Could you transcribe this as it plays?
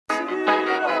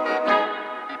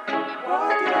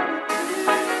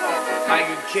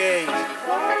King.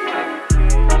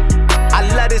 I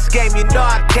love this game, you know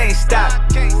I can't stop.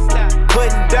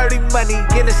 Putting dirty money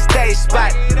in a stage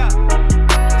spot.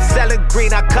 Selling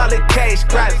green, I call it cash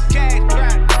crop.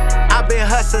 I've been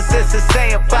hustling since the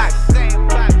SANDBOX.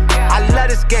 I love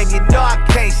this game, you know I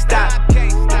can't stop.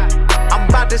 I'm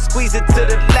about to squeeze it to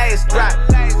the last drop.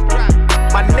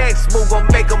 My next move gon'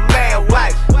 make a man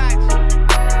watch.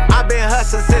 I've been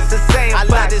hustling since the SANDBOX. I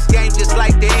love this game just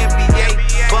like the NBA.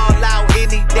 Ball out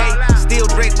any day. Still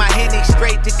drink my Henny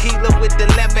straight, tequila with the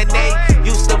lemonade.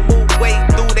 Used to move weight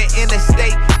through the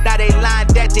interstate. Now they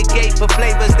lined at the gate for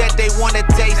flavors that they wanna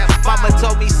taste. Mama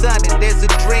told me, son, if there's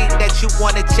a dream that you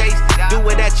wanna chase, do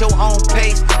it at your own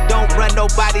pace. Don't run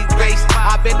nobody's race.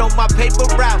 I've been on my paper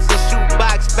routes, a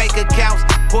shoebox, bank accounts,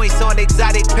 points on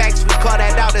exotic packs. We call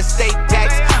that out of state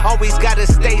tax. Always gotta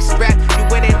stay strapped. You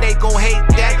winning, they gon' hate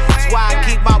that. That's why I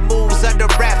keep my moves under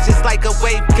wraps. It's like a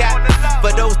wave cap.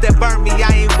 For those that burn me,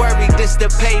 I ain't worried. This the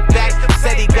payback.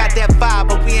 Said he got that fire,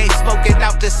 but we ain't smoking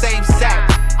out the same sack.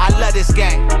 I love this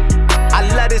game. I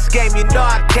love this game, you know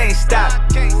I can't stop.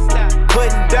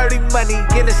 Putting dirty money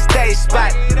in a stage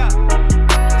spot.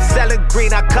 Selling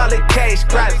green, I call it cash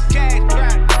crop.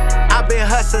 I've been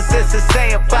hustling since the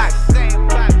SANDBOX.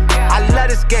 I love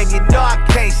this game, you know I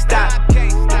can't stop.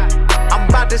 I'm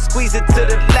about to squeeze it to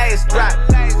the last drop.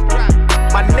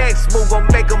 My next move gon'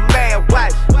 make a man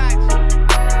watch.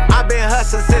 I've been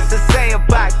hustling since the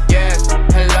SANDBOX. Yes,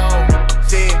 hello,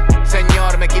 sí,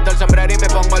 señor. Me quito el sombrero y me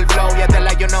pongo el flow. Ya te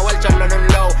la you know el charlo en un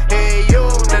low. Hey you,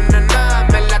 na,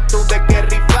 me la tuve que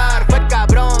rifar. Fue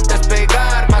cabrón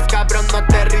despegar, más cabrón no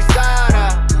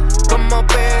aterrizara. Como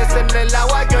pez en el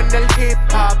agua, yo en el hip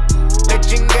hop. Le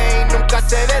chingué y nunca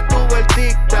se detuvo el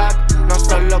tic-tac. No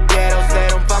solo quiero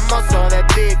ser un famoso de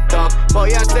TikTok,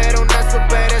 voy a ser una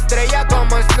superestrella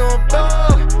como Snoop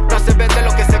Dogg. No se vende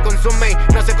lo que se consume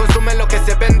y no se consume lo que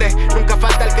se vende. Nunca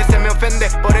falta el que se me ofende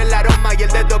por el aroma y el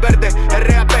dedo verde.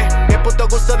 RAP, qué puto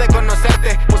gusto de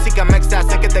conocerte. Música mexa,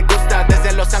 sé que te gusta.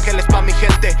 Desde Los Ángeles pa' mi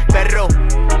gente, perro.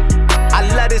 I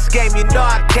love this game, you know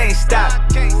I can't stop.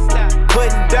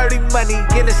 Putting dirty money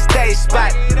in a stage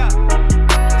spot.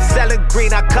 Selling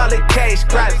green, I call it cash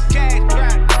crop.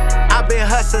 I've been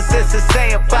hustling since the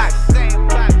SANDBOX.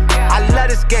 I love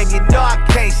this game, you know I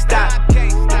can't stop.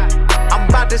 I'm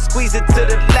about to squeeze it to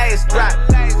the last drop.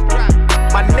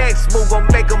 My next move gon'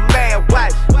 make a man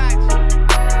watch.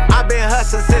 I've been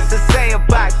hustling since the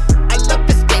SANDBOX. I love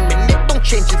this game and it don't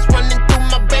change, it's running through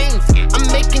my veins.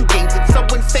 I'm making gains, it's so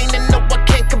insane and no I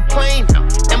can't complain.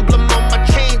 Emblem on my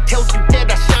chain tells you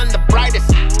that I shine the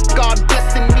brightest. God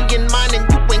blessing me and mine and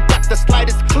you ain't got the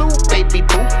slightest clue, baby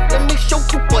boo. Let me show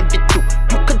you what it do.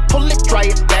 You could pull it, try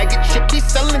it, bag it, shit be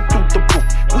selling through the roof.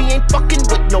 We ain't fucking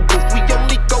with no booth, we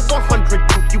only go 100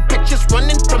 proof. You bitches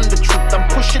running from the truth, I'm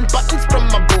pushing buttons from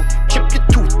my booth. Chip your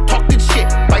tooth, talking shit,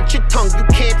 bite your tongue, you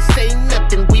can't say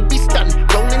nothing. We be stunting,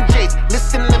 rolling J's.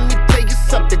 Listen, let me tell you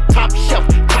something. Top shelf,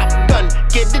 top gun,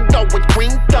 get it all with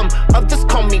green thumb. Others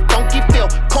call me Funky Phil,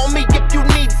 call me if you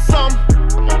need some.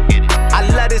 I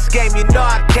love this game, you know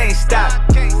I can't stop.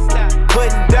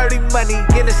 Putting dirty money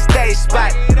in a stage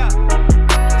spot.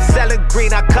 Selling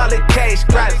green, I call it cash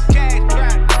crop.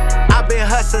 I've been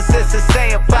hustling since the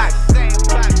SANDBOX.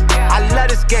 I love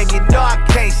this game, you know I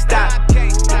can't stop.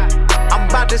 I'm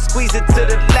about to squeeze it to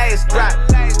the last drop.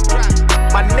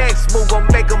 My next move gon'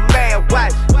 make a